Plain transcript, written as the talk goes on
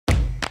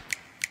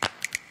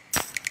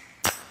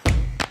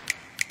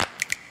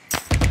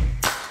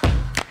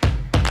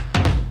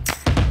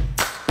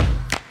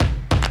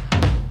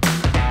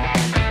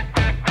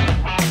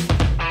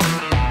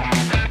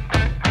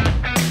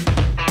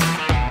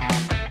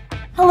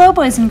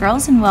boys and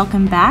girls, and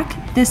welcome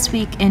back. This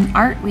week in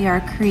art we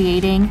are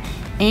creating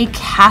a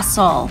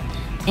castle,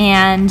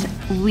 and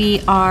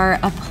we are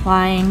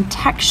applying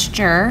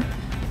texture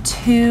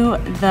to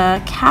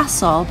the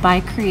castle by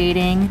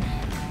creating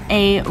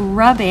a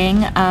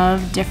rubbing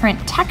of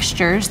different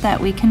textures that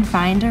we can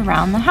find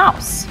around the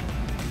house.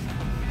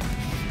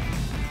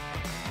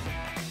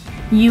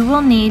 You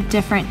will need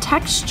different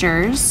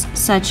textures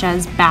such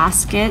as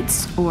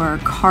baskets or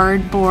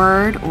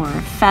cardboard or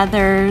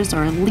feathers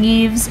or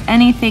leaves,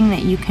 anything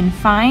that you can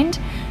find.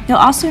 You'll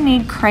also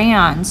need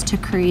crayons to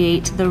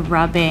create the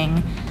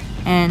rubbing,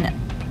 and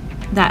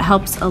that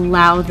helps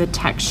allow the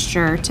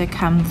texture to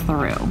come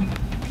through.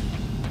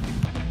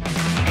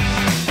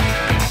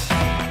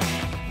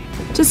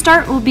 To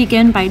start, we'll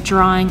begin by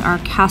drawing our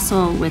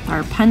castle with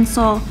our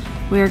pencil.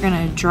 We're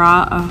going to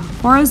draw a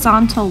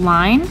horizontal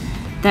line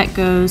that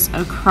goes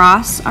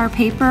across our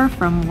paper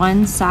from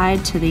one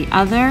side to the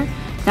other.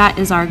 That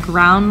is our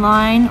ground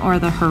line or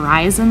the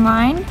horizon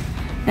line.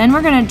 Then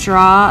we're going to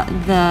draw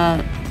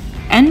the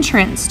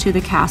entrance to the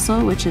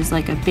castle, which is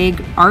like a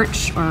big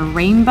arch or a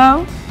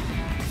rainbow.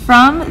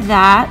 From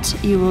that,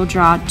 you will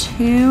draw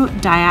two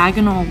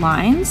diagonal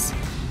lines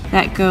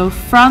that go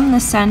from the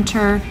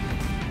center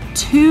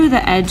to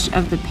the edge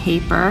of the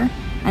paper,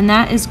 and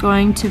that is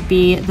going to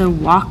be the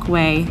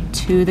walkway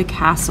to the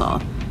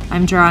castle.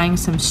 I'm drawing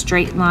some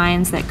straight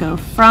lines that go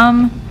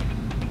from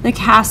the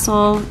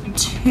castle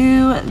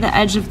to the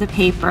edge of the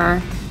paper,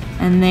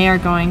 and they are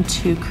going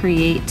to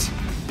create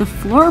the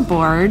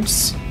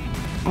floorboards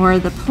or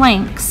the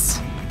planks,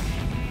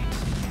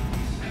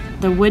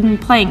 the wooden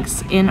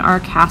planks in our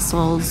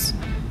castle's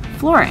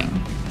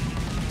flooring.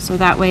 So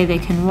that way they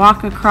can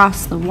walk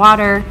across the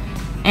water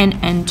and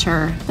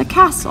enter the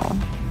castle.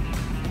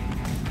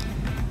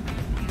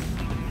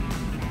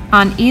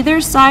 On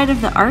either side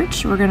of the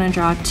arch, we're going to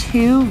draw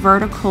two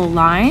vertical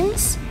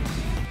lines.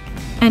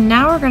 And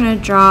now we're going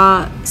to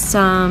draw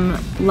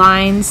some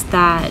lines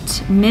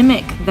that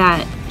mimic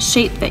that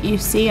shape that you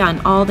see on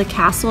all the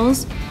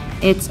castles.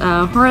 It's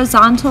a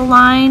horizontal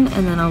line,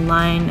 and then a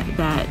line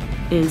that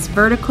is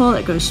vertical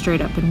that goes straight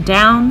up and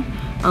down,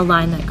 a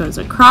line that goes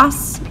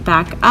across,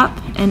 back up,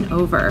 and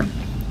over.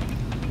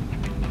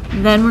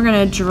 Then we're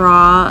going to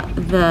draw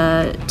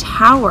the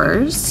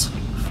towers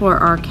for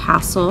our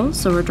castle.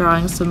 So we're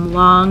drawing some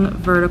long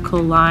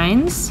vertical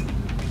lines,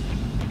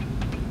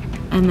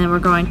 and then we're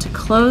going to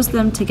close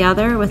them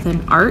together with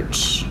an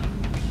arch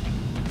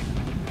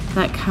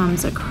that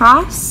comes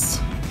across.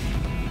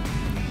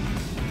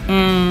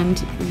 And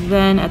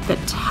then at the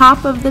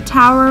top of the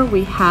tower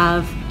we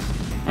have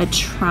a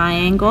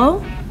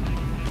triangle.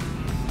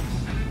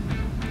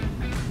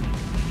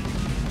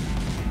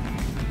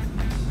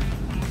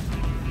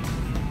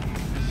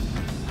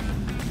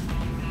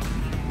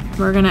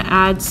 We're going to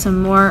add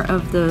some more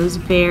of those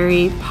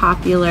very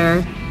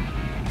popular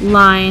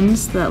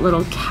lines, that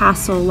little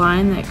castle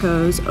line that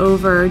goes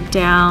over,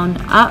 down,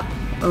 up,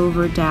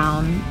 over,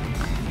 down,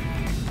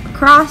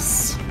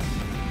 across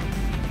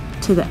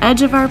to the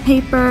edge of our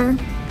paper.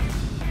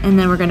 And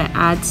then we're going to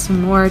add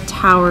some more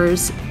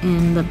towers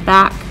in the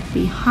back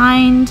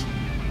behind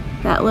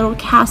that little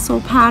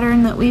castle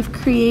pattern that we've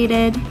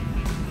created.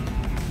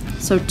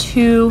 So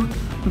two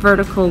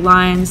vertical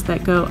lines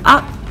that go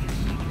up.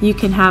 You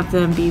can have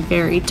them be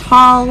very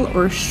tall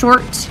or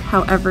short,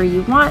 however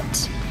you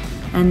want,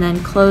 and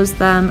then close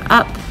them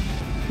up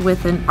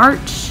with an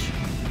arch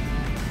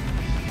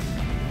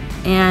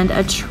and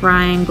a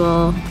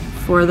triangle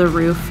for the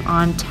roof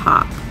on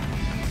top.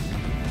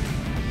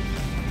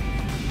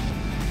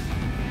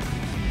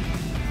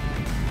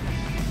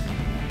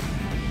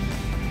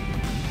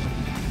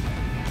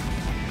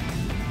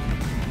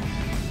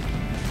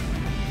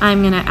 I'm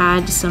going to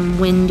add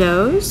some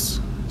windows.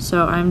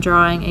 So I'm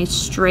drawing a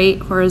straight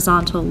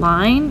horizontal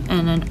line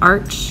and an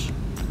arch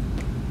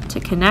to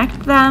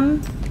connect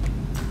them.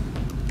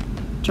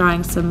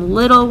 Drawing some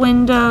little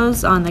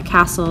windows on the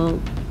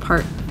castle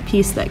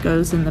piece that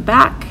goes in the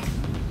back.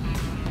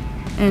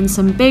 And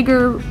some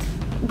bigger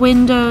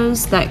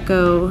windows that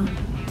go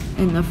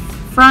in the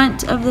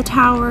front of the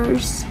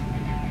towers.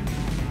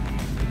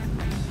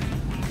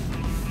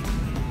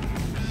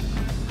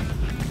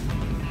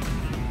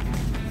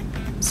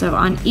 So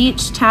on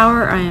each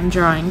tower I am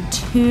drawing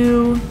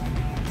two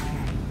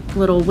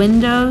little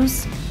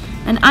windows,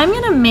 and I'm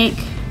going to make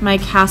my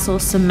castle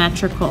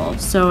symmetrical,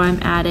 so I'm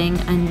adding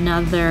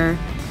another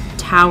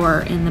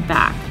tower in the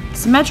back.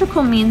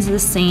 Symmetrical means the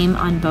same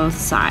on both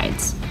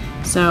sides.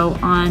 So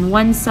on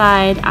one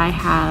side I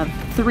have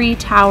 3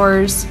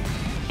 towers,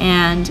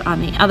 and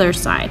on the other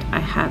side I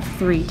have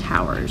 3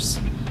 towers.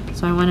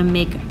 So I want to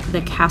make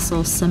the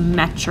castle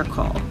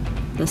symmetrical,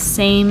 the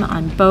same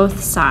on both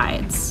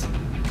sides.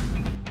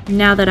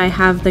 Now that I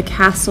have the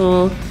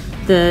castle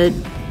the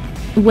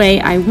way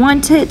I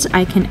want it,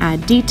 I can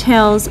add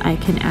details. I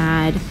can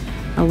add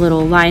a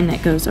little line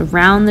that goes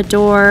around the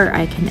door.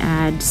 I can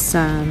add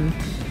some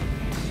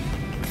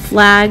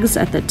flags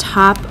at the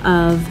top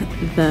of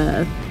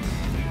the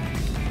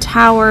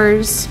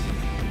towers.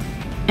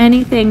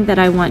 anything that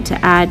I want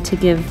to add to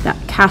give that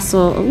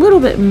castle a little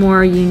bit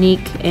more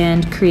unique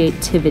and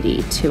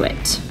creativity to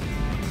it.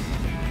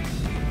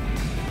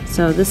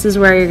 So this is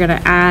where you're going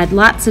to add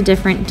lots of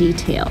different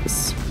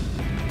details.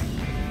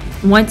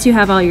 Once you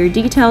have all your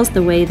details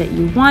the way that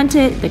you want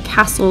it, the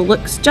castle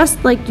looks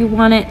just like you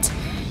want it,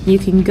 you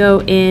can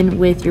go in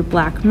with your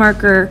black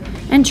marker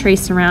and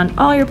trace around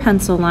all your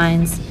pencil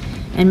lines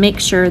and make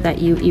sure that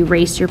you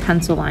erase your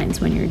pencil lines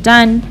when you're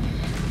done.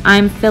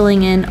 I'm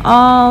filling in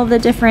all the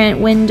different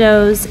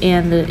windows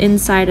and the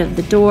inside of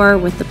the door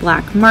with the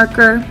black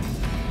marker.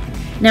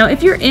 Now,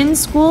 if you're in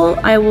school,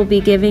 I will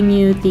be giving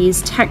you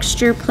these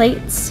texture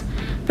plates.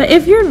 But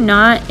if you're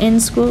not in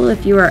school,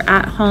 if you are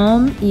at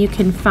home, you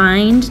can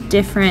find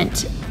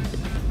different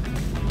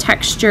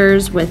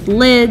textures with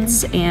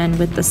lids and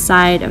with the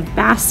side of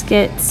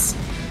baskets.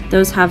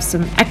 Those have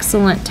some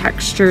excellent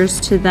textures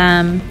to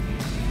them.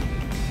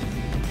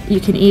 You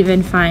can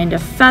even find a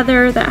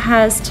feather that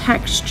has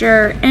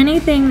texture.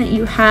 Anything that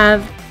you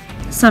have.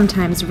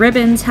 Sometimes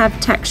ribbons have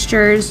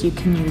textures. You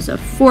can use a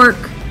fork.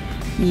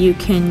 You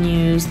can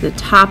use the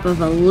top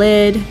of a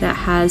lid that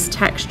has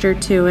texture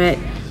to it.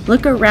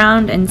 Look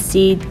around and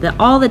see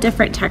all the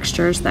different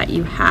textures that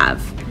you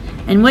have.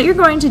 And what you're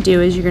going to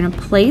do is you're going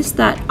to place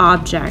that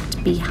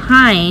object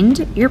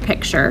behind your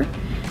picture,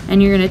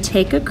 and you're going to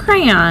take a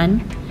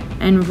crayon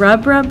and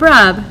rub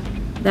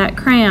that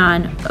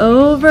crayon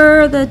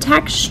over the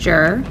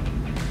texture,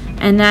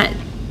 and that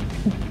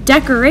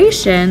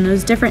decoration,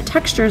 those different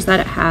textures that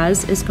it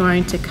has, is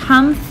going to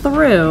come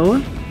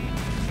through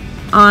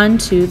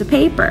onto the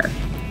paper,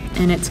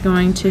 and it's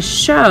going to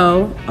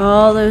show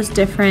all those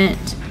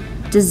different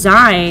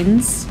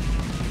designs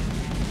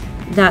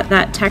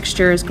that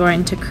texture is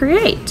going to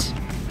create.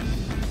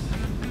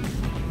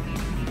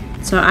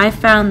 So I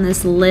found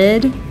this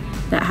lid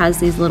that has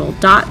these little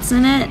dots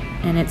in it,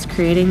 and it's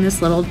creating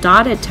this little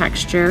dotted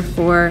texture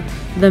for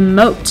the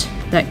moat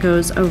that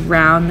goes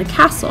around the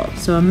castle.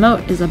 So a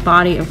moat is a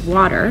body of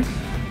water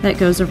that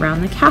goes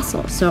around the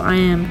castle. So I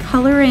am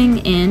coloring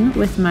in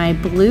with my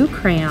blue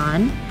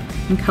crayon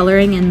and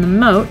coloring in the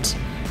moat.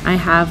 I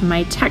have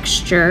my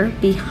texture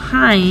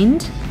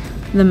behind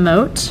the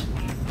moat,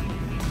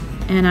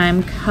 and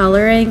I'm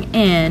coloring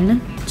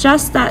in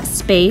just that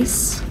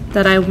space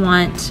that I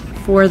want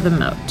for the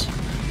moat.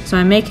 So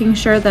I'm making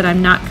sure that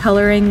I'm not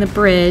coloring the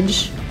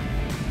bridge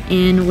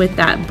in with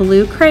that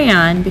blue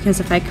crayon,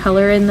 because if I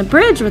color in the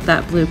bridge with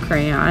that blue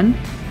crayon,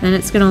 then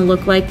it's going to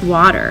look like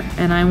water,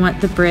 and I want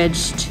the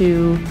bridge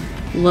to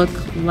look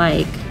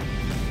like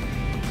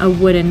a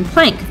wooden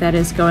plank that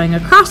is going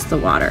across the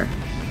water.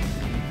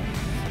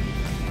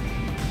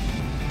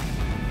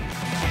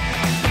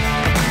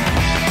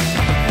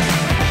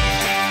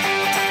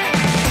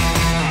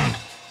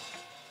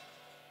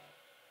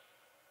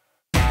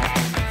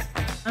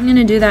 I'm going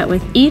to do that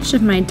with each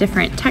of my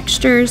different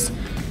textures.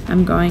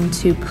 I'm going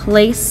to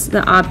place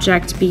the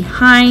object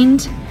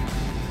behind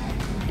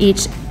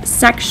each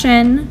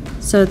section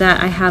so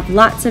that I have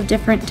lots of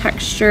different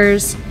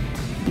textures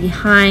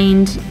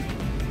behind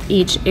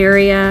each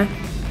area.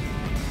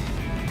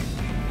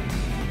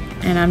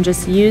 And I'm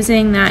just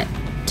using that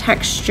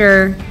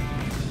texture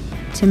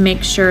to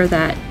make sure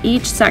that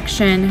each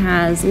section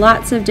has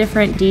lots of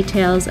different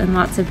details and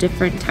lots of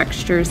different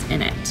textures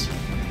in it.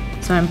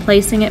 So I'm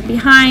placing it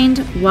behind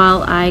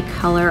while I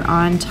color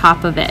on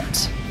top of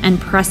it and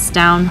press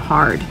down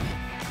hard.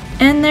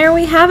 And there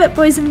we have it,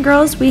 boys and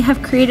girls. We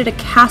have created a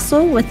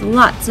castle with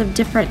lots of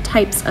different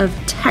types of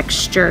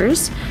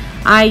textures.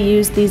 I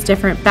use these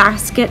different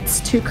baskets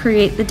to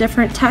create the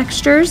different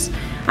textures.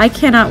 I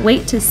cannot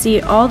wait to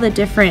see all the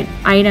different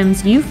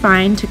items you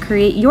find to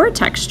create your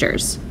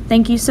textures.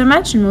 Thank you so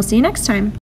much, and we'll see you next time.